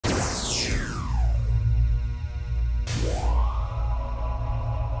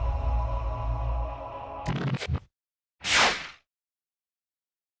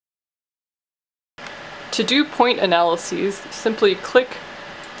To do point analyses, simply click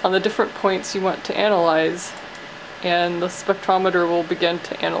on the different points you want to analyze, and the spectrometer will begin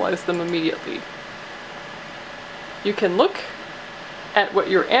to analyze them immediately. You can look at what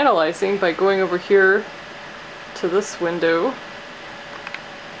you're analyzing by going over here to this window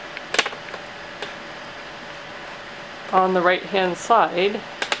on the right hand side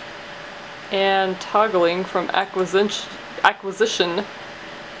and toggling from acquisition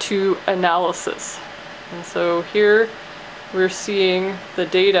to analysis. And so here we're seeing the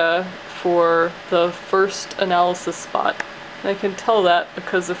data for the first analysis spot. And I can tell that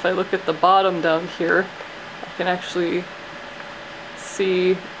because if I look at the bottom down here, I can actually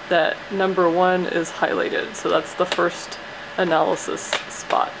see that number 1 is highlighted. So that's the first analysis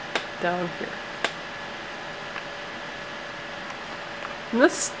spot down here. In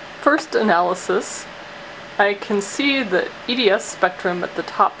this first analysis, I can see the EDS spectrum at the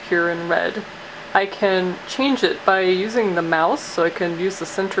top here in red. I can change it by using the mouse, so I can use the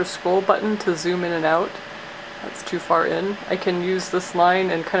center scroll button to zoom in and out. That's too far in. I can use this line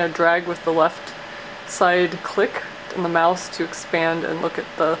and kind of drag with the left side click on the mouse to expand and look at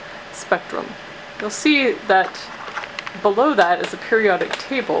the spectrum. You'll see that below that is a periodic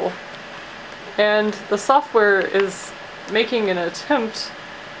table, and the software is making an attempt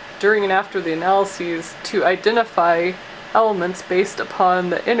during and after the analyses to identify elements based upon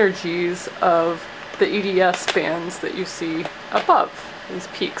the energies of the EDS bands that you see above, these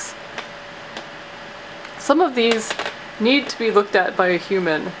peaks. Some of these need to be looked at by a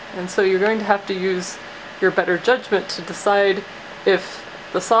human, and so you're going to have to use your better judgment to decide if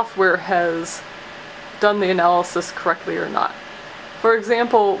the software has done the analysis correctly or not. For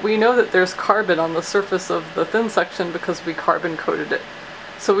example, we know that there's carbon on the surface of the thin section because we carbon coded it.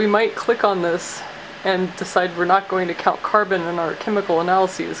 So we might click on this and decide we're not going to count carbon in our chemical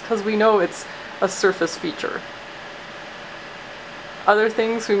analyses because we know it's a surface feature. Other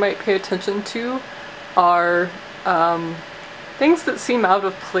things we might pay attention to are things that seem out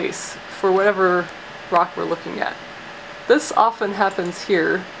of place for whatever rock we're looking at. This often happens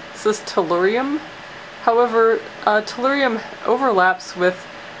here. This is tellurium. However, tellurium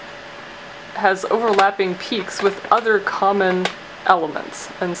has overlapping peaks with other common elements,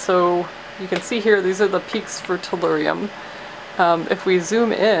 and so you can see here these are the peaks for tellurium. If we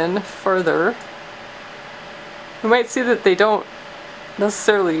zoom in further, we might see that they don't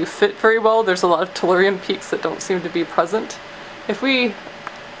necessarily fit very well. There's a lot of tellurium peaks that don't seem to be present. If we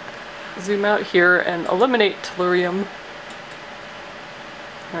zoom out here and eliminate tellurium,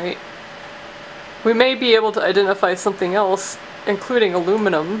 right, we may be able to identify something else, including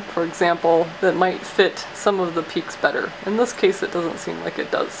aluminum, for example, that might fit some of the peaks better. In this case, it doesn't seem like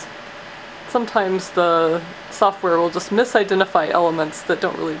it does. Sometimes the software will just misidentify elements that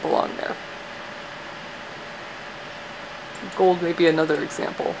don't really belong there. Gold may be another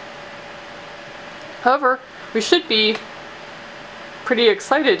example. However, we should be pretty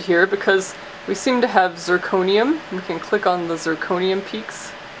excited here because we seem to have zirconium. We can click on the zirconium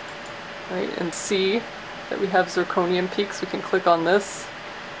peaks, right, and see that we have zirconium peaks. We can click on this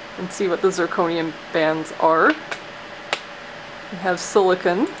and see what the zirconium bands are. We have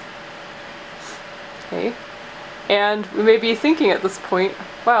silicon. Okay. And we may be thinking at this point,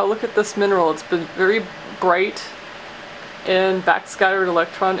 wow, look at this mineral. It's been very bright in backscattered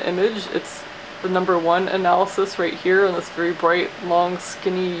electron image. It's the number 1 analysis right here on this very bright, long,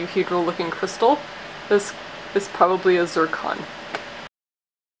 skinny, euhedral looking crystal. This is probably a zircon.